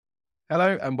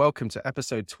Hello and welcome to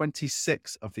episode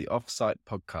 26 of the Offsite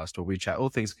podcast, where we chat all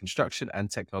things construction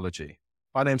and technology.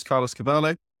 My name's Carlos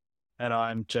Cavallo. And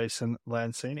I'm Jason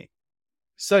Lancini.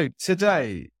 So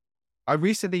today, I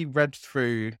recently read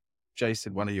through,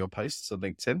 Jason, one of your posts on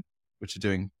LinkedIn, which are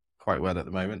doing quite well at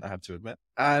the moment, I have to admit.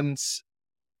 And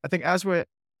I think as we're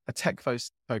a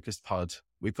tech-focused pod,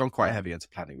 we've gone quite heavy into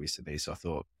planning recently. So I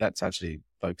thought, let's actually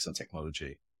focus on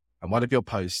technology. And one of your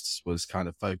posts was kind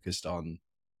of focused on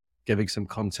giving some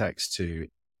context to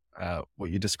what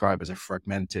you describe as a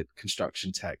fragmented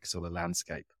construction tech sort of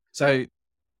landscape. So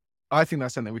I think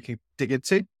that's something we can dig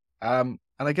into. And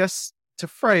I guess to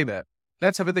frame it,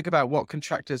 let's have a think about what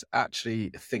contractors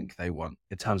actually think they want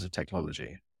in terms of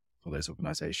technology for those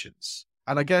organizations.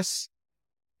 And I guess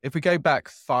if we go back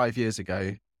 5 years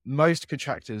ago, most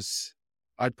contractors,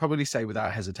 I'd probably say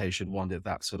without hesitation, wanted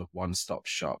that sort of one-stop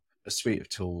shop, a suite of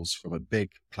tools from a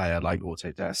big player like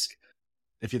Autodesk.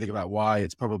 If you think about why,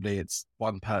 it's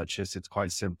one purchase, it's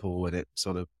quite simple, and it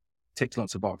sort of ticks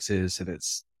lots of boxes, and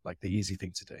it's like the easy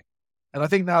thing to do. And I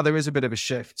think now there is a bit of a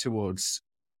shift towards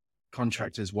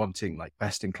contractors wanting like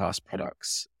best-in-class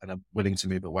products and are willing to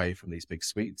move away from these big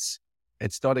suites.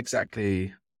 It's not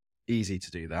exactly easy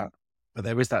to do that, but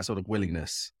there is that sort of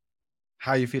willingness.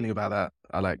 How are you feeling about that?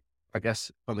 I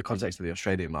guess from the context of the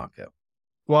Australian market.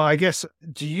 Well, I guess,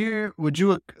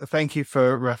 thank you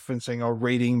for referencing or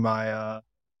reading my,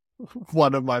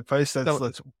 one of my posts.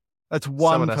 That's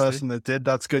one person that did.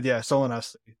 That's good. Yeah. Someone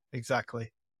has to.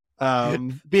 Exactly.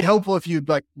 Be helpful if you'd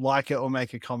like it or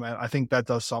make a comment. I think that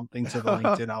does something to the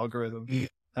LinkedIn algorithm.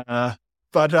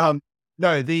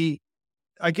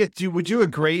 Would you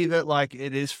agree that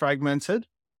it is fragmented?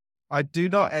 I do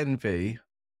not envy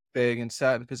being in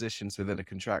certain positions within a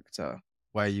contractor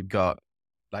where you've got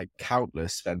like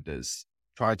countless vendors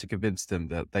trying to convince them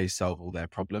that they solve all their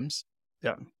problems.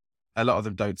 Yeah. A lot of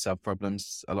them don't solve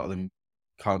problems. A lot of them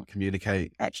can't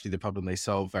communicate actually the problem they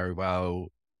solve very well.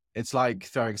 It's like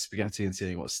throwing spaghetti and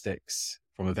seeing what sticks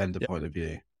from a vendor point of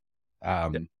view.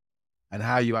 And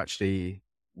how you actually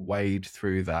wade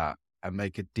through that and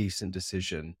make a decent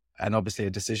decision. And obviously a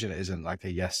decision isn't like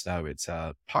a yes, no, it's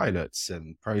pilots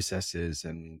and processes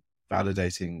and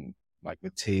validating like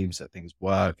with teams that things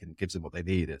work and gives them what they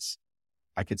need. It's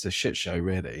a shit show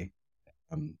really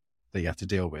that you have to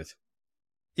deal with.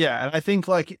 Yeah. And I think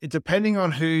depending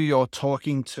on who you're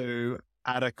talking to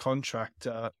at a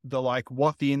contractor,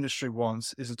 what the industry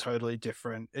wants is a totally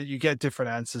different, you get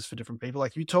different answers for different people.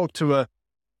 Like if you talk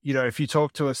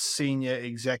to a senior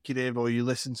executive or you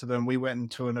listen to them, we went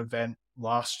into an event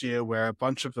last year where a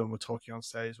bunch of them were talking on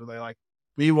stage where they're like,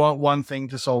 we want one thing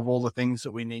to solve all the things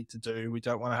that we need to do. We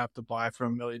don't want to have to buy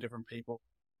from a million different people.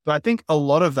 But I think a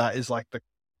lot of that is like the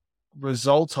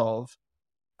result of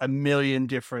a million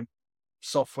different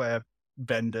software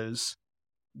vendors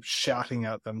shouting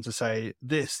at them to say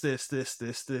this,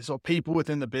 or people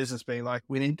within the business being like,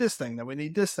 we need this thing, then we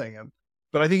need this thing.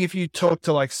 But I think if you talk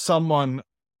to like someone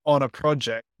on a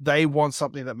project, they want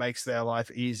something that makes their life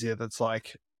easier. That's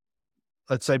like,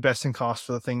 let's say best in class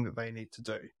for the thing that they need to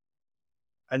do.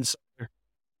 And so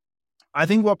I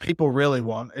think what people really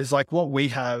want is like what we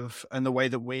have and the way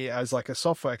that we as like a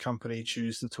software company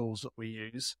choose the tools that we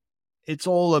use. It's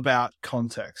all about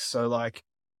context. So like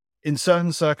in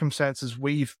certain circumstances,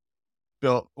 we've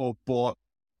built or bought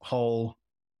whole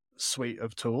suite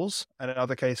of tools. And in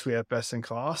other cases, we have best in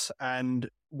class. And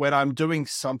when I'm doing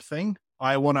something,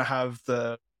 I want to have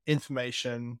the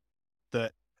information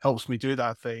that helps me do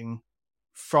that thing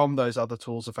from those other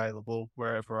tools available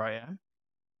wherever I am.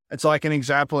 It's like an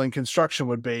example in construction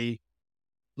would be,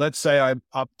 let's say I'm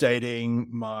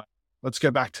updating let's go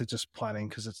back to just planning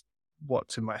because it's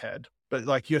what's in my head. But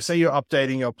like you're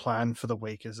updating your plan for the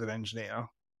week as an engineer.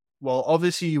 Well,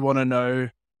 obviously you want to know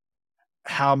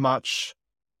how much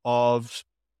of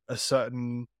a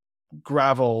certain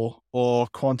gravel or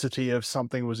quantity of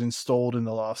something was installed in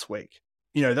the last week.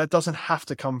 That doesn't have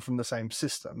to come from the same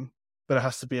system, but it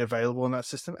has to be available in that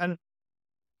system. And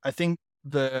I think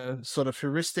the sort of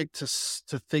heuristic to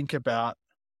think about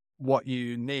what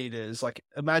you need is like,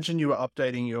 imagine you were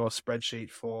updating your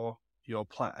spreadsheet for your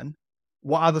plan.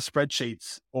 What other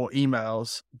spreadsheets or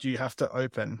emails do you have to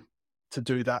open to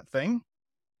do that thing?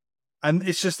 And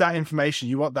it's just that information.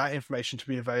 You want that information to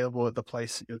be available at the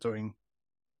place that you're doing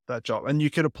that job. And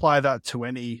you could apply that to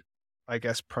any, I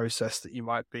guess, process that you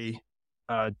might be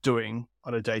doing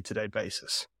on a day-to-day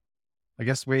basis. I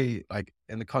guess we like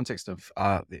in the context of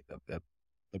the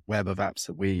web of apps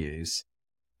that we use,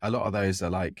 a lot of those are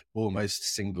like almost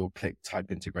single click type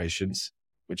integrations,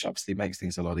 which obviously makes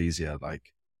things a lot easier.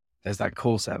 Like there's that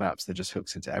core set of apps that just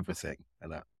hooks into everything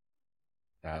and that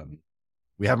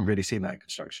we haven't really seen that in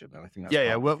construction. And I think that's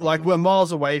Yeah. part of the We're like, problem. we're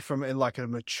miles away from in like a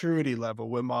maturity level.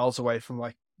 We're miles away from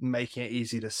like making it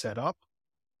easy to set up.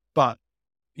 But,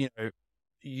 you know,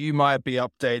 you might be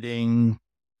updating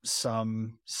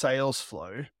some sales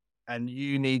flow and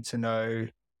you need to know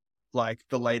like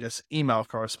the latest email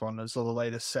correspondence or the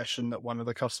latest session that one of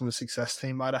the customer success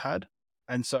team might have had.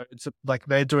 And so it's like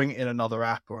they're doing it in another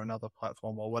app or another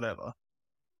platform or whatever.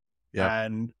 Yeah.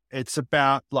 And it's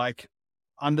about like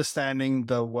understanding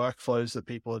the workflows that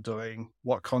people are doing,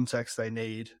 what context they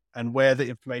need, and where the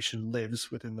information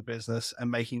lives within the business and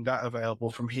making that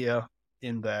available from here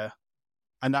in there.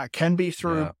 And that can be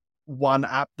through Yeah. one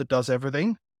app that does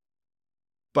everything.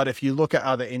 But if you look at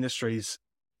other industries,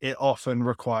 it often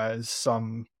requires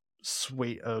some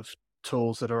suite of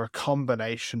tools that are a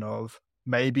combination of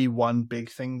maybe one big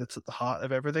thing that's at the heart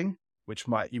of everything, which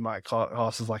you might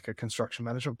class as like a construction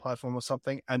management platform or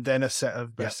something, and then a set of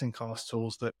Yeah. best in class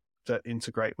tools that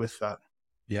integrate with that.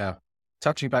 Yeah.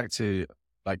 Touching back to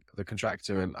like the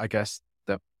contractor and I guess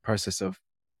the process of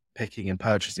picking and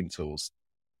purchasing tools,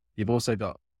 you've also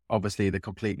got obviously the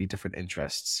completely different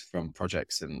interests from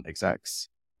projects and execs.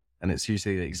 And it's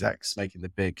usually the execs making the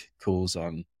big calls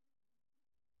on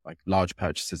like large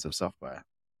purchases of software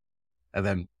and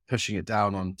then pushing it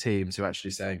down on teams who are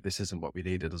actually saying, this isn't what we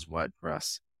need. It doesn't work for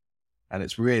us. And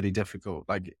it's really difficult.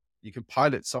 Like you can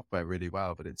pilot software really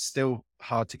well, but it's still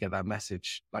hard to get that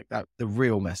message, like that, the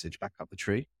real message back up the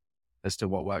tree as to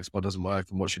what works, what doesn't work,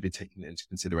 and what should be taken into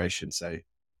consideration. So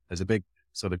there's a big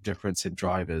sort of difference in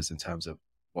drivers in terms of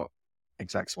what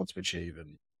execs want to achieve.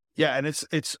 And yeah, and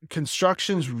it's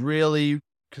construction's really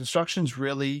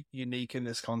unique in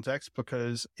this context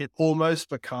because it almost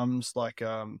becomes like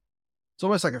it's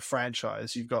almost like a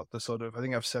franchise. You've got the sort of, I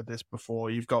think I've said this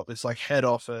before, you've got this like head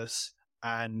office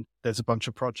and there's a bunch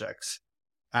of projects.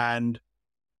 And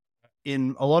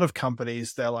in a lot of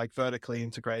companies, they're like vertically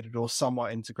integrated or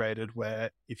somewhat integrated,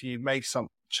 where if you make some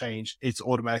change, it's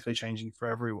automatically changing for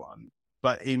everyone.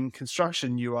 But in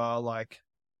construction, you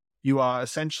are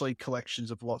essentially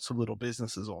collections of lots of little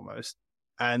businesses almost.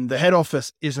 And the head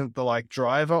office isn't the like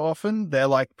driver often. They're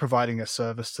like providing a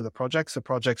service to the projects. The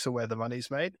projects are where the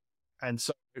money's made. And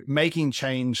so making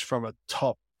change from a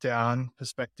top down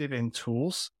perspective in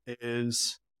tools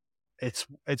it's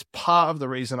part of the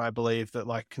reason I believe that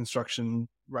like construction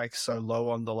ranks so low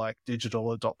on the like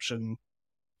digital adoption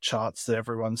charts that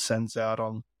everyone sends out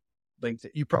on LinkedIn.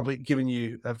 You probably, given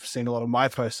you have seen a lot of my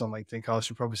posts on LinkedIn, Carlos,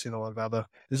 you've probably seen a lot of other,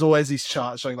 there's always these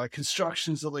charts showing like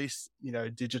construction's the least,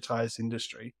 digitized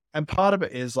industry. And part of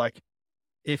it is like,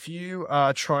 if you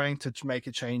are trying to make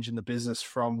a change in the business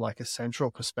from like a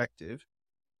central perspective,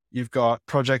 you've got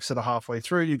projects that are halfway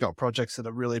through, you've got projects that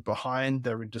are really behind,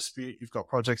 they're in dispute, you've got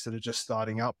projects that are just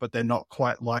starting up, but they're not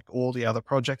quite like all the other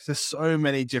projects. There's so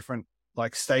many different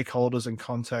like stakeholders and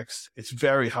contexts. It's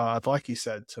very hard, like you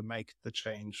said, to make the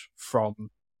change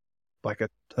from like a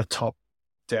top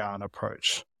down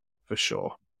approach for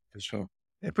sure. for sure.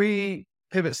 If we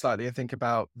pivot slightly and think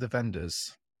about the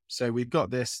vendors. So we've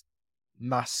got this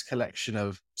mass collection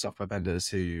of software vendors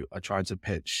who are trying to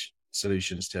pitch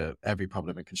solutions to every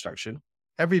problem in construction.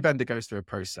 Every vendor goes through a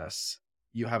process.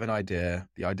 You have an idea.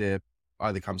 The idea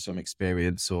either comes from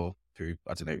experience or through,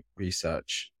 I don't know,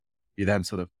 research. You then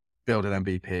sort of build an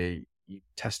MVP, you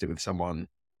test it with someone,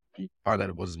 you find out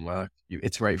it doesn't work, you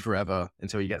iterate forever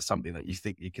until you get something that you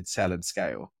think you could sell and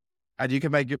scale. And you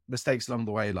can make mistakes along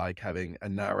the way, like having a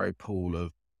narrow pool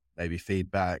of maybe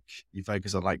feedback. You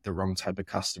focus on like the wrong type of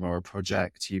customer or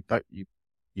project.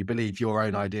 You believe your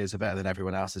own ideas are better than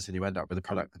everyone else's and you end up with a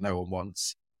product that no one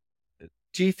wants.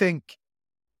 Do you think,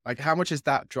 like, how much is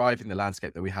that driving the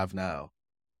landscape that we have now?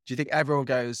 Do you think everyone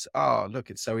goes, oh, look,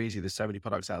 it's so easy. There's so many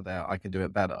products out there. I can do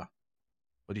it better.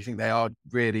 Or do you think they are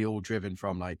really all driven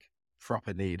from like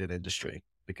proper need in industry?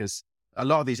 Because a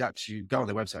lot of these apps, you go on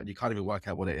their website and you can't even work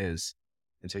out what it is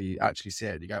until you actually see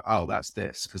it. And you go, oh, that's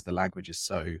this, because the language is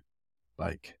so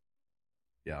like,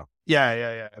 yeah.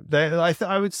 Yeah.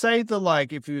 I would say that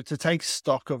like if you were to take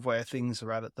stock of where things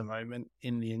are at the moment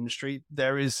in the industry,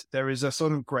 there is a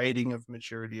sort of grading of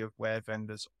maturity of where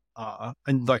vendors are,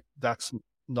 and like that's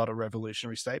not a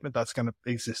revolutionary statement. That's going to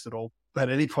exist at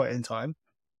any point in time.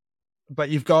 But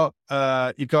you've got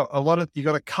a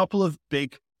couple of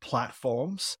big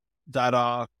platforms that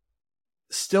are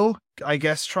still, I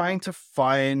guess, trying to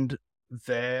find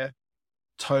their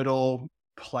total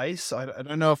place. I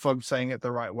don't know if I'm saying it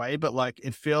the right way, but like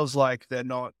it feels like they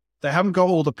haven't got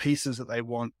all the pieces that they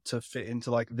want to fit into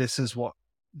like, this is what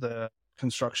the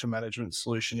construction management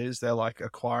solution is. They're like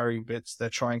acquiring bits. They're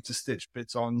trying to stitch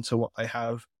bits on to what they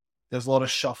have. There's a lot of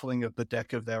shuffling of the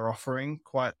deck of their offering,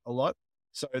 quite a lot.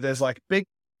 So there's like big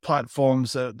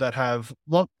platforms that have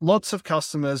lots of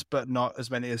customers, but not as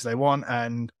many as they want.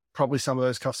 And probably some of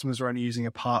those customers are only using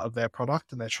a part of their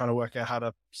product and they're trying to work out how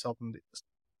to sell them.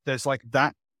 There's like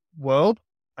that world.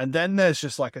 And then there's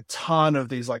just like a ton of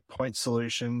these like point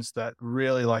solutions that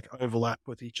really like overlap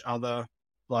with each other.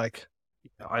 Like,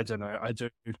 I don't know,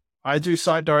 I do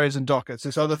site diaries and dockets.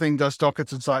 This other thing does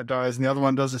dockets and site diaries, and the other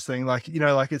one does this thing. Like,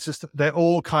 like it's just, they're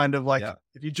all kind of like,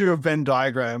 if you do a Venn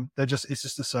diagram, it's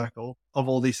just a circle of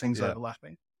all these things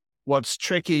overlapping. What's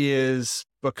tricky is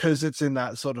because it's in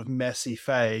that sort of messy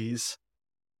phase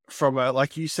from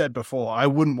like you said before, I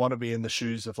wouldn't want to be in the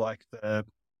shoes of like the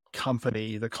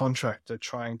company, the contractor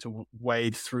trying to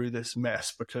wade through this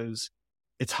mess, because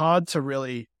it's hard to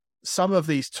really, some of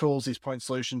these tools, these point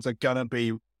solutions are going to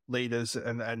be leaders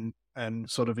and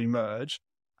sort of emerge.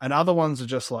 And other ones are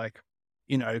just like,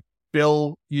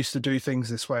 Bill used to do things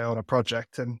this way on a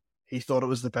project and he thought it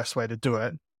was the best way to do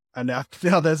it. And now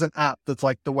there's an app that's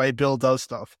like the way Bill does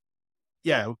stuff.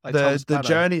 Yeah. Like the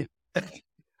journey,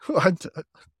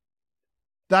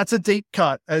 that's a deep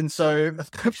cut. And so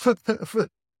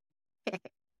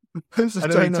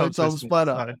Tom's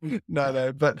Splatter.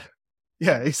 No, but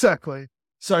yeah, exactly.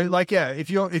 So like, yeah, if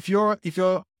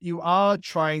you are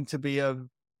trying to be a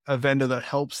vendor that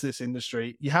helps this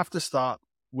industry, you have to start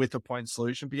with a point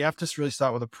solution, but you have to really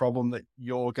start with a problem that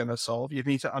you're going to solve. You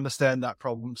need to understand that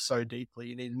problem so deeply.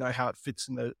 You need to know how it fits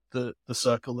in the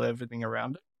circle of everything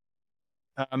around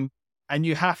it. And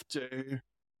you have to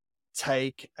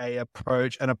take an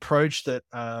approach that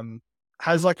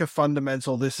has like a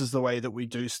fundamental, this is the way that we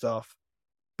do stuff,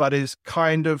 but is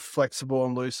kind of flexible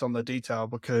and loose on the detail,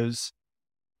 because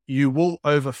you will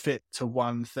overfit to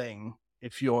one thing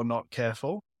if you're not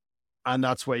careful. And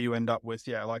that's where you end up with,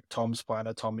 like Tom's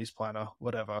planner, Tommy's planner,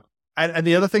 whatever. And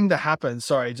the other thing that happens,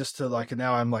 sorry, just to like,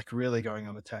 now I'm like really going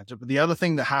on a tangent, but the other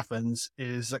thing that happens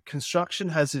is that construction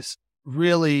has this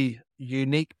really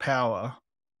unique power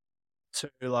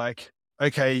to like,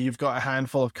 okay, you've got a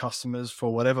handful of customers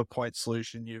for whatever point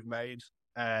solution you've made,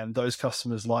 and those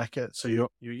customers like it. So you're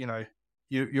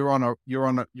on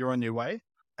your way.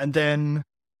 And then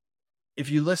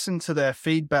if you listen to their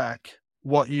feedback,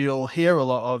 what you'll hear a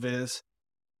lot of is,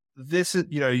 this is,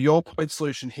 your point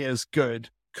solution here is good.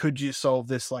 Could you solve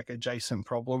this like adjacent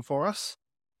problem for us?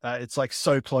 It's like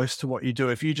so close to what you do.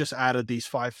 If you just added these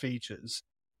 5 features,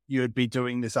 you would be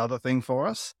doing this other thing for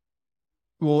us.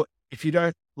 Well, if you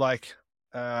don't like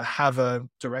have a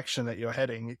direction that you're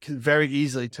heading, it can very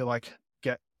easily to like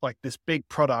get like this big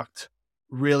product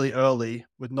really early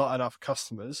with not enough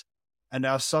customers. And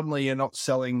now suddenly you're not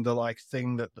selling the like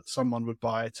thing that someone would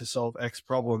buy to solve X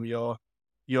problem. You're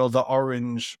the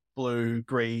orange, blue,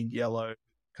 green, yellow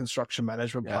construction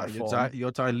management platform.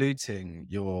 You're diluting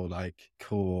your like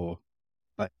core,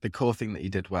 like the core thing that you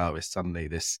did well is suddenly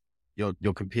this,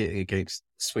 you're competing against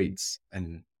suites,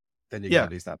 and then you're going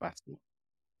to lose that battle.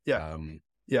 Yeah,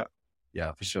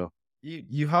 for sure.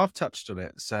 You have touched on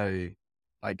it. So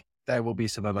like there will be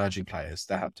some emerging players.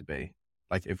 There have to be.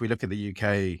 Like if we look at the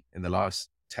UK in the last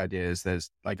 10 years, there's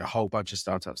like a whole bunch of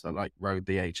startups that like rode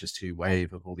the HS2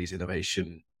 wave of all these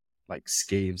innovation like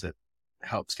schemes that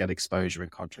helps get exposure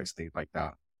and contracts, things like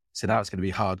that. So now it's going to be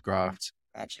hard graft,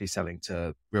 actually selling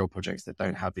to real projects that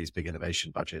don't have these big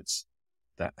innovation budgets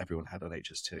that everyone had on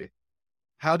HS2.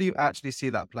 How do you actually see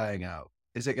that playing out?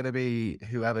 Is it going to be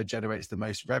whoever generates the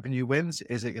most revenue wins?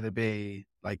 Is it going to be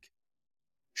like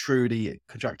truly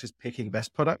contractors picking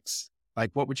best products?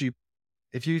 Like what would you,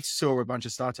 if you saw a bunch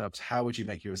of startups, how would you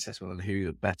make your assessment on who you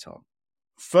would bet on?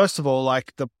 First of all,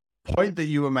 like the point that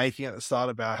you were making at the start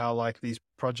about how like these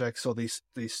projects or these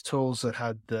tools that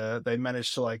had they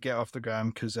managed to like get off the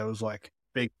ground because there was like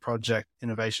big project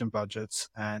innovation budgets,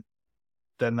 and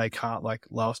then they can't like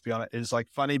last beyond it, is like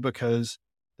funny, because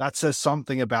that says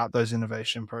something about those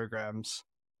innovation programs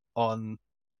on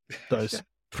those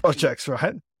projects,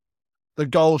 right? The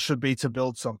goal should be to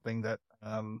build something that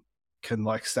can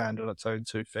like stand on its own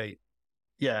 2 feet.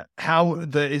 Yeah.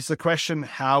 Is the question,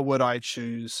 how would I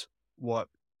choose what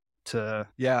to?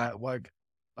 Yeah.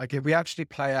 Like if we actually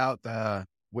play out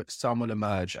which some will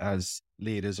emerge as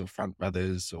leaders or front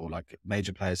runners or like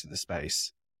major players in the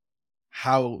space,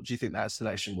 how do you think that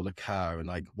selection will occur? And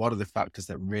like, what are the factors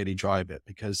that really drive it?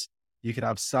 Because you could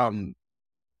have some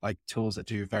like tools that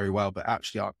do very well, but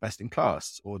actually aren't best in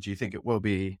class. Or do you think it will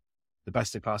be the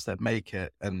best in class that make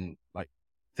it, and like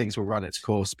things will run its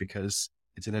course because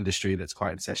it's an industry that's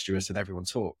quite incestuous and everyone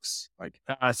talks? Like,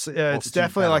 it's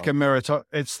definitely like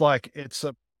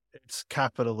a it's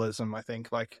capitalism. I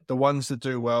think like the ones that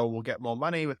do well will get more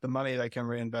money. With the money, they can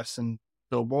reinvest and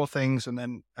build more things,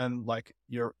 and like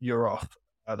you're off.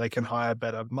 They can hire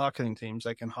better marketing teams.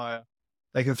 They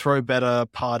can throw better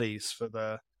parties for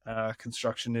the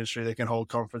construction industry. They can hold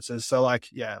conferences. So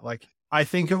I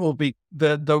think it will be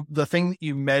the thing that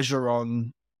you measure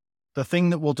on, the thing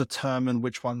that will determine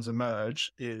which ones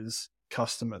emerge is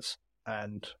customers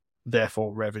and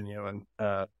therefore revenue,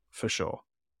 and for sure.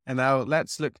 And now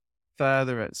let's look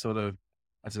further at sort of,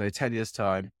 I don't know, 10 years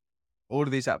time. All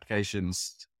of these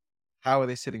applications, how are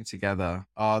they sitting together?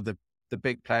 Are the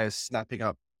big players snapping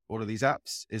up all of these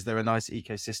apps? Is there a nice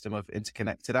ecosystem of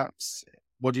interconnected apps?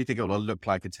 What do you think it will look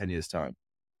like in 10 years time?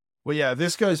 Well, yeah,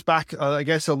 this goes back, I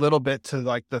guess, a little bit to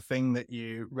like the thing that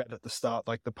you read at the start,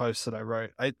 like the post that I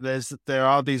wrote. There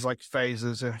are these like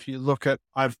phases, and if you look at,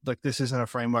 this isn't a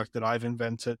framework that I've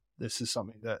invented. This is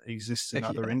something that exists in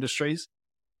other industries.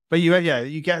 But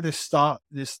you get this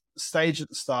stage at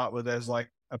the start where there's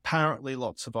like apparently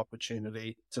lots of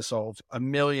opportunity to solve a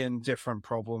million different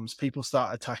problems. People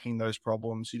start attacking those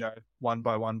problems, one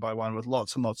by one with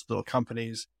lots and lots of little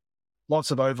companies.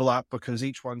 Lots of overlap because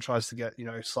each one tries to get,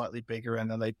 slightly bigger,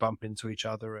 and then they bump into each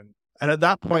other. And at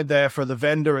that point there, for the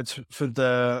vendor, it's for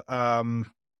the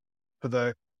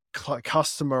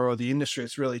customer or the industry,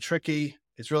 it's really tricky.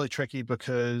 It's really tricky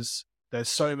because there's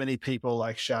so many people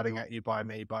like shouting at you, buy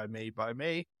me, buy me, buy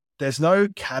me. There's no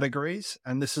categories.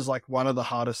 And this is like one of the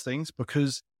hardest things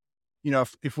because,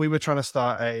 if we were trying to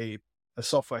start a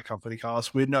software company,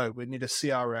 Carlos, we'd need a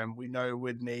CRM. We know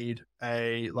we'd need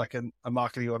a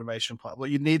marketing automation platform.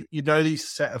 Well, these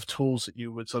set of tools that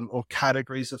you would or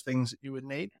categories of things that you would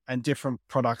need, and different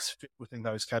products fit within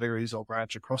those categories or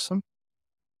branch across them.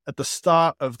 At the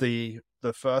start of the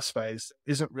first phase,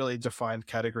 isn't really defined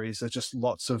categories. There's just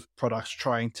lots of products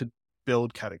trying to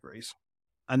build categories.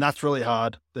 And that's really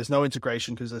hard. There's no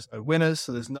integration because there's no winners.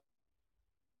 So there's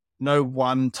no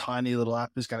one tiny little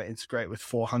app is going to integrate with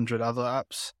 400 other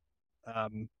apps.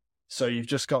 So you've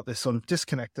just got this sort of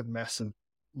disconnected mess of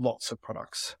lots of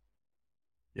products.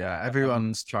 Yeah,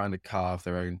 everyone's trying to carve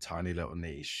their own tiny little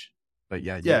niche. But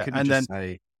you couldn't just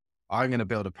say, I'm going to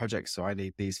build a project, so I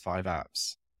need these 5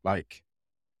 apps.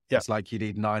 It's like you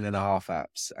need 9.5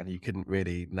 apps, and you couldn't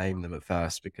really name them at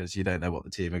first because you don't know what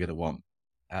the team are going to want.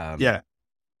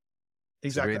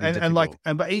 Exactly. Really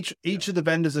but each of the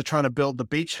vendors are trying to build the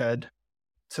beachhead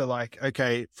to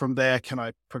okay, from there, can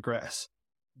I progress?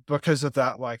 Because of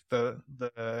that,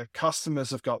 the customers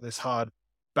have got this hard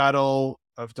battle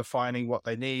of defining what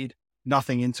they need.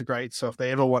 Nothing integrates. So if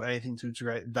they ever want anything to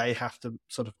integrate, they have to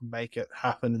sort of make it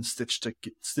happen and stitch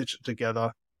it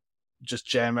together. Just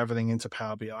jam everything into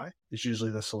Power BI is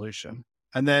usually the solution.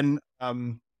 And then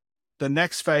the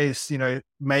next phase,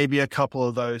 maybe a couple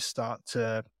of those start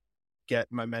to get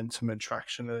momentum and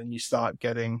traction, and then you start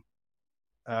getting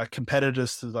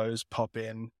competitors to those pop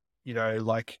in,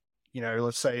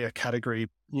 let's say a category,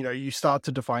 you start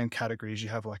to define categories. You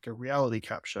have like a reality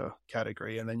capture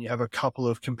category, and then you have a couple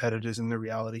of competitors in the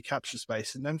reality capture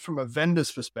space. And then from a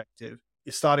vendor's perspective,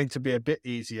 it's starting to be a bit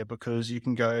easier because you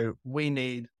can go, we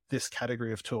need this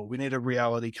category of tool. We need a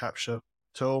reality capture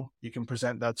tool. You can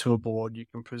present that to a board. You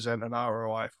can present an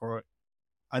ROI for it.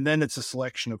 And then it's a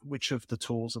selection of which of the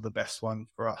tools are the best one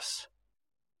for us.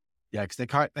 Yeah, because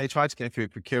they try to go through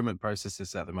procurement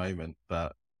processes at the moment,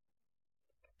 but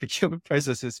procurement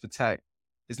processes for tech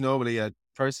is normally a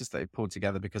process they pull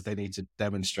together because they need to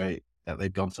demonstrate that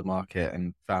they've gone to market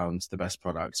and found the best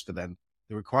products. But then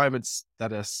the requirements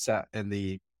that are set in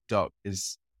the doc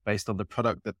is based on the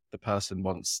product that the person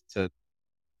wants to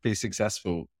be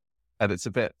successful. And it's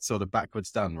a bit sort of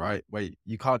backwards done, right? Where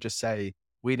you can't just say,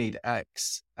 we need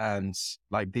X, and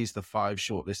these are the 5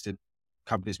 shortlisted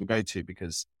companies we go to,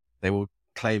 because they were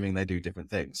claiming they do different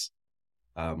things.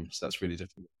 So that's really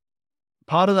difficult.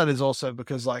 Part of that is also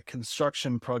because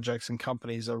construction projects and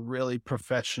companies are really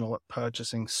professional at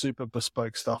purchasing super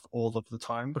bespoke stuff all of the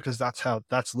time, because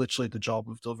that's literally the job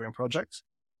of delivering projects.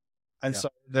 And so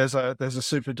there's a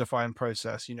super defined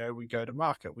process. We go to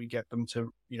market, we get them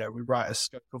to, we write a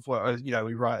scope of what,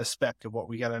 we write a spec of what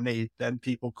we're going to need, then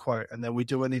people quote, and then we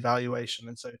do an evaluation.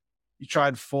 And so you try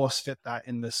and force fit that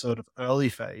in this sort of early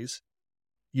phase.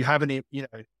 You haven't,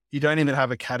 you don't even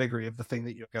have a category of the thing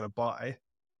that you're going to buy.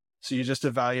 So you're just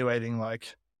evaluating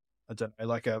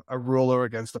a ruler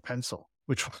against a pencil.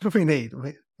 Which one do we need?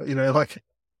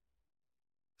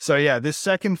 So yeah, this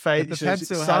second phase, if the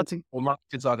pencil has or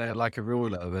markers on it like a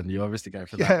ruler, then you obviously go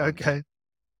for that. Yeah, okay.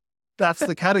 That's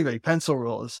the category, pencil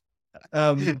rulers.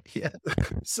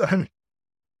 So,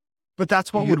 but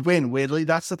that's what would win, weirdly.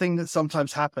 That's the thing that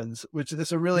sometimes happens, which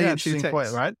is a really interesting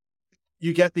point, right?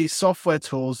 You get these software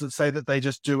tools that say that they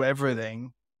just do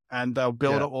everything and they'll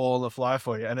build it all on the fly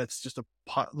for you. And it's just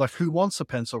who wants a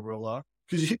pencil ruler?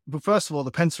 because first of all,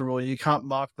 the pencil rule, you can't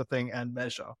mark the thing and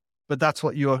measure, but that's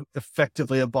what you're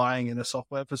effectively are buying in a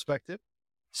software perspective.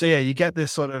 So yeah, you get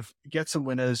this sort of, you get some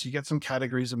winners, you get some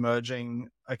categories emerging.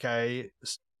 Okay,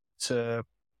 to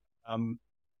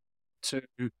to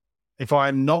if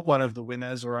I'm not one of the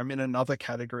winners or I'm in another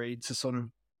category, to sort of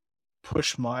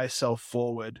push myself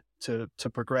forward to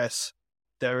progress,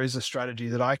 there is a strategy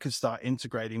that I could start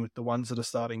integrating with the ones that are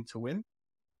starting to win.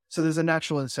 So there's a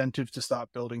natural incentive to start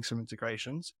building some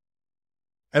integrations.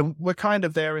 And we're kind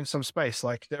of there in some space.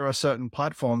 Like there are certain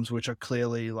platforms which are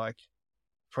clearly like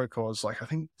Procore's, like I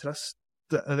think there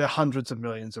are hundreds of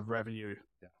millions of revenue.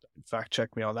 Yeah. Fact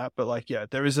check me on that. But like, yeah,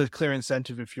 there is a clear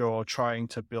incentive if you're trying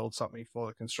to build something for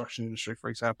the construction industry, for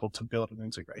example, to build an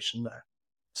integration there.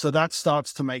 So that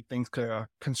starts to make things clearer.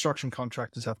 Construction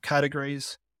contractors have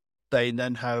categories. They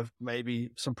then have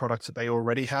maybe some products that they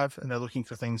already have, and they're looking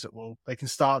for things that they can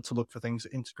start to look for things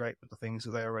that integrate with the things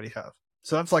that they already have.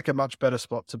 So that's like a much better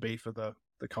spot to be for the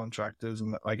contractors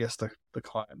and I guess the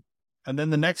client. And then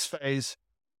the next phase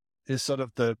is sort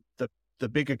of the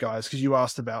bigger guys, because you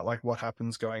asked about like what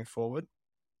happens going forward.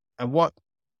 And what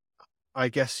I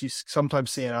guess you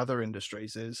sometimes see in other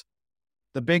industries is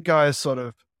the big guys sort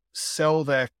of sell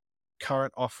their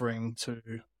current offering to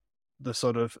the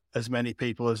sort of as many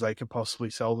people as they could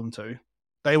possibly sell them to.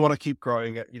 They want to keep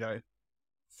growing at,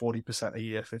 40% a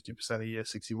year, 50% a year,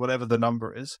 60, whatever the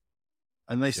number is.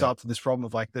 And they start to this problem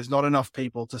of like, there's not enough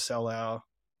people to sell our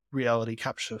reality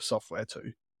capture software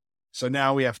to. So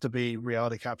now we have to be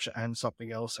reality capture and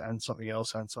something else and something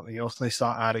else and something else. And they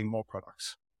start adding more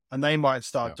products. And they might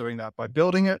start doing that by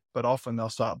building it, but often they'll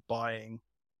start buying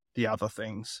the other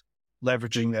things,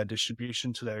 leveraging their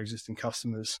distribution to their existing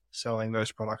customers, selling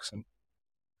those products. And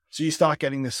so you start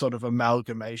getting this sort of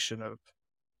amalgamation of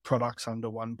products under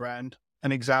one brand.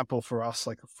 An example for us,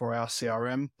 like for our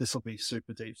CRM, this will be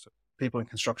super deep. So people in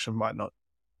construction might not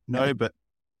know, but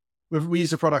we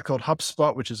use a product called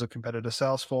HubSpot, which is a competitor to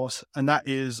Salesforce. And that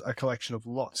is a collection of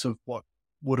lots of what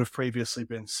would have previously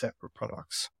been separate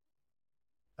products.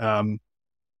 So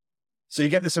you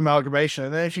get this amalgamation.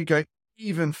 And then if you go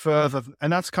even further,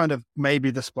 and that's kind of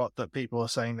maybe the spot that people are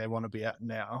saying they want to be at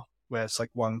now, where it's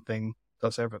like one thing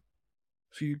does everything.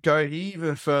 If you go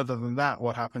even further than that,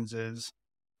 what happens is,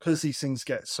 because these things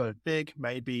get so big,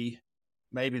 maybe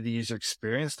the user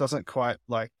experience doesn't quite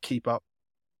like keep up.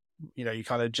 You're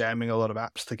kind of jamming a lot of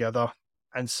apps together.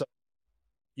 And so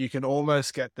you can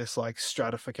almost get this like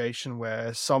stratification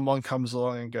where someone comes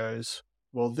along and goes,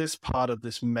 well, this part of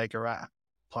this mega app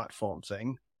platform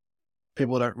thing,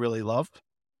 people don't really love.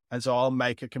 And so I'll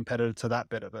make a competitor to that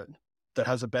bit of it that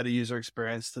has a better user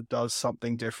experience, that does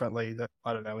something differently, that,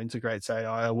 I don't know, integrates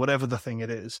AI or whatever the thing it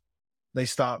is. They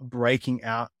start breaking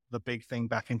out the big thing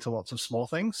back into lots of small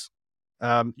things.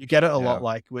 You get it a lot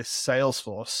like with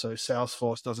Salesforce. So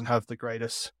Salesforce doesn't have the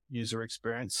greatest user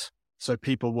experience. So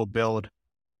people will build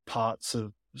parts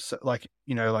of like,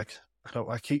 I don't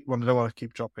want to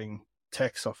keep dropping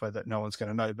tech software that no one's going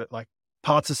to know, but like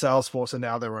parts of Salesforce are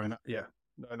now their own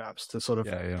apps to sort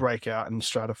of break out and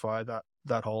stratify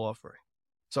that whole offering.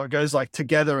 So it goes like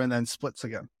together and then splits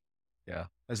again. Yeah.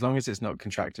 As long as it's not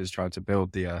contractors trying to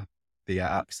build the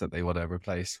apps that they want to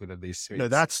replace within these suites. No,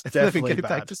 that's definitely bad.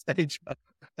 Back to stage one.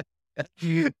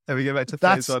 Let me go back to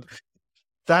phase one.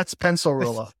 That's pencil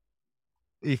ruler.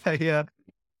 Yeah.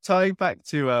 Tying back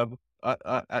to,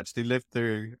 I actually lived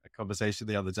through a conversation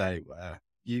the other day where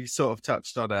you sort of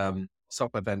touched on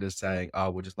software vendors saying,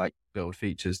 we'll just like build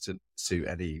features to suit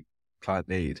any client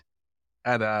need.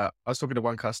 And I was talking to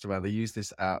one customer, they use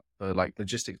this app for like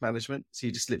logistics management. So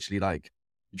you just literally like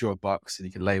draw a box and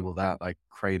you can label that like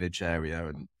craneage area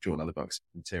and draw another box of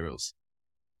materials.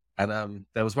 And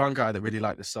there was one guy that really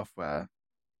liked the software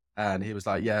and he was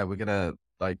like, yeah, we're going to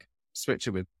like switch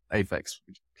it with Apex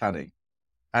planning.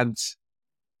 And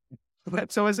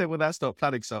so I said, well, that's not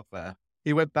planning software.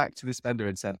 He went back to this vendor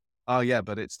and said, oh yeah,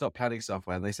 but it's not planning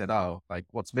software. And they said, oh, like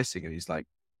what's missing? And he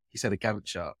said a Gantt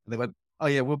chart. And they went, oh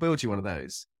yeah, we'll build you one of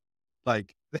those.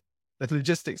 Like the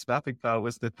logistics mapping file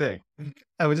was the thing. And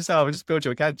we'll just build you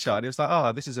a Gantt chart. And it was like,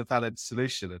 oh, this is a valid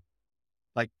solution. And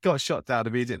like got shot down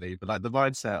immediately. But like the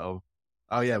mindset of,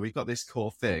 oh yeah, we've got this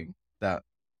core thing that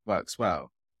works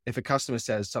well. If a customer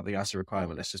says something has a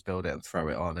requirement, let's just build it and throw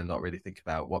it on and not really think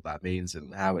about what that means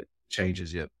and how it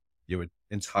changes your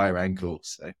entire angle.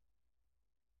 So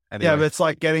anyway. Yeah, but it's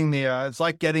like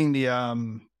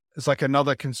it's like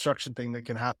another construction thing that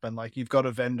can happen. Like you've got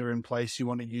a vendor in place, you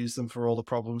want to use them for all the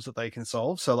problems that they can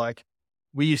solve. So like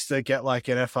we used to get like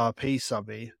an FRP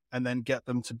subby and then get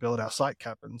them to build our site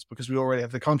cabins because we already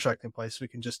have the contract in place. We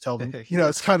can just tell them,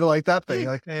 it's kind of like that thing.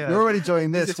 Like, you're already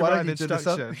doing this. Why don't you do this?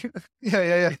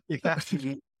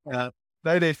 Yeah.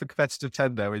 No need for competitive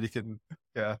tender when you can.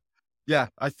 Yeah.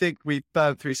 I think we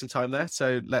burned through some time there,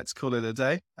 so let's call it a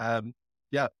day.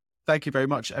 Thank you very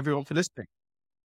much, everyone, for listening.